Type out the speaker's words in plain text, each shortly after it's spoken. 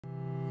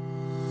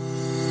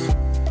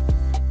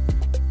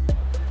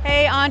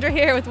Chandra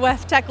here with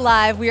WEFTEC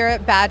Live. We are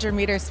at Badger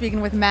Meter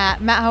speaking with Matt.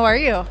 Matt, how are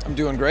you? I'm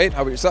doing great.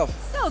 How about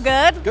yourself? So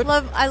good. Good.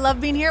 I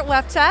love being here at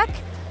WEFTEC.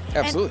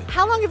 Absolutely. And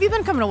how long have you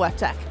been coming to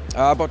WEFTEC?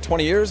 About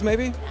 20 years,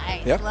 maybe.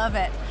 Nice. Yep. Love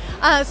it.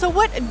 So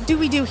what do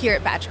we do here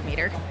at Badger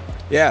Meter?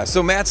 Yeah,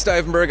 so Matt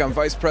Stuyvenberg, I'm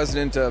Vice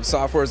President of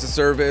Software as a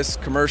Service,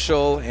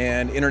 Commercial,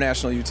 and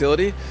International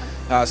Utility.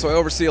 So I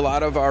oversee a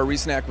lot of our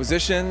recent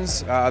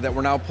acquisitions that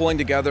we're now pulling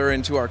together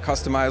into our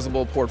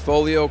customizable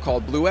portfolio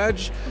called Blue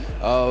Edge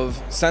of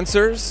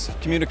sensors,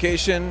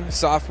 communication,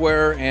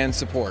 software, and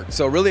support.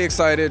 So really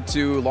excited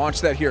to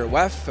launch that here at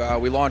WEF.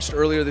 We launched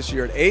earlier this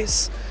year at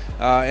ACE,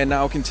 and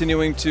now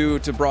continuing to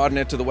broaden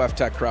it to the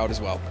WEFTEC crowd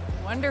as well.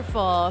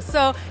 Wonderful.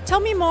 So tell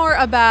me more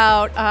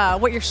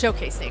about what you're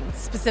showcasing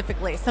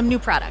specifically, some new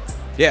products.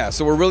 Yeah,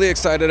 so we're really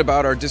excited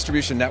about our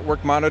distribution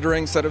network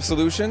monitoring set of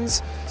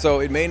solutions. So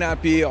it may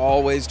not be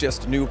always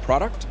just new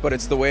product, but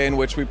it's the way in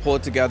which we pull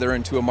it together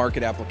into a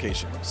market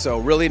application. So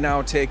really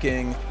now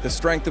taking the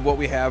strength of what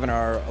we have in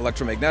our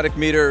electromagnetic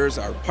meters,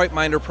 our pipe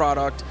minder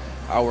product,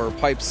 our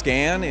pipe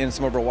scan, and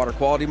some of our water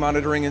quality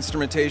monitoring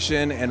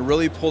instrumentation, and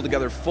really pull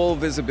together full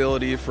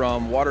visibility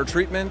from water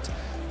treatment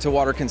to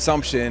water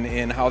consumption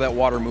in how that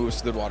water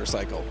moves through the water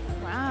cycle.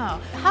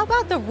 Wow. How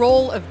about the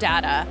role of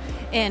data,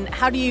 and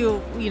how do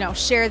you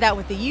share that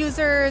with the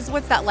users?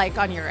 What's that like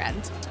on your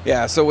end?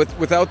 Yeah, so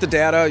without the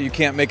data, you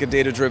can't make a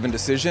data-driven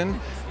decision.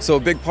 So a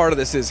big part of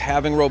this is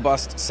having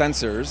robust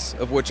sensors,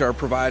 of which are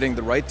providing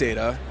the right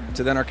data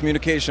to then our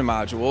communication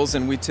modules,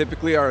 and we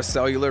typically are a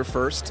cellular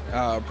first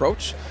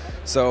approach.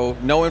 So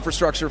no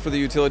infrastructure for the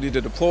utility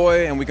to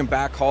deploy, and we can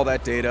backhaul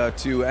that data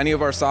to any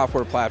of our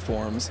software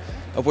platforms,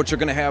 of which are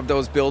going to have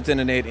those built-in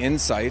innate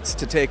insights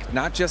to take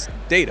not just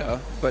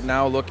data, but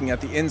now looking at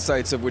the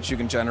insights of which you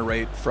can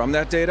generate from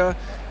that data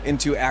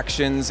into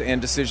actions and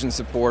decision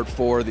support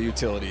for the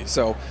utility.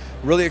 So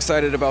really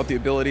excited about the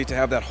ability to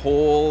have that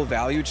whole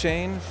value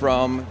chain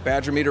from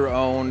Badger Meter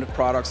owned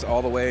products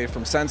all the way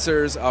from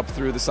sensors up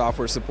through the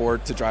software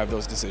support to drive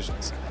those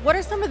decisions. What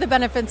are some of the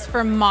benefits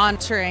for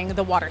monitoring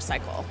the water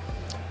cycle?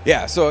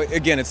 Yeah, so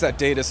again, it's that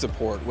data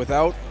support.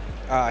 Without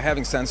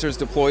having sensors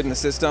deployed in the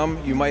system,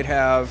 you might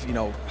have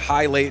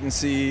high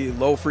latency,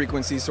 low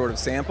frequency sort of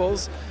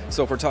samples.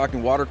 So if we're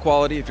talking water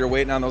quality, if you're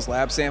waiting on those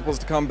lab samples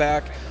to come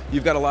back,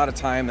 you've got a lot of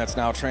time that's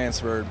now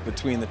transferred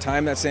between the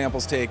time that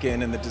sample's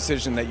taken and the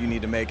decision that you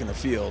need to make in the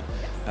field.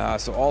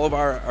 So all of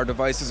our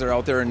devices are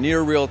out there in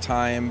near real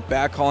time,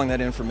 backhauling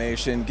that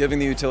information, giving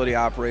the utility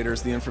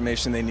operators the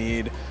information they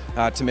need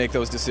to make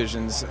those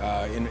decisions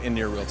in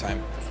near real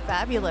time.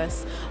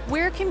 Fabulous.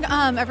 Where can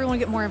everyone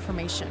get more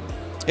information?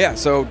 Yeah,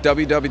 so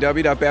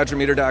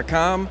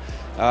www.badgermeter.com.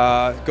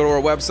 Go to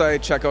our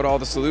website, check out all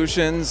the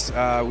solutions.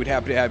 We'd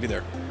happy to have you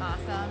there.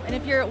 Awesome. And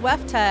if you're at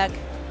WEFTEC,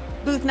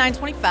 booth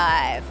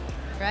 925,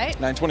 right?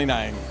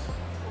 929.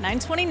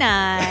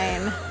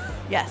 929.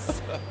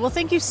 Yes. Well,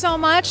 thank you so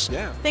much.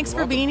 Yeah. Thanks for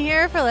welcome. being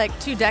here for like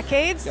 2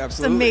 decades. Yeah,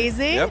 absolutely. It's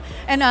amazing. Yep.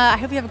 And I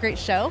hope you have a great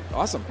show.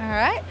 Awesome. All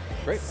right.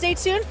 Great. Stay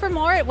tuned for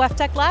more at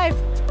WEFTEC Live.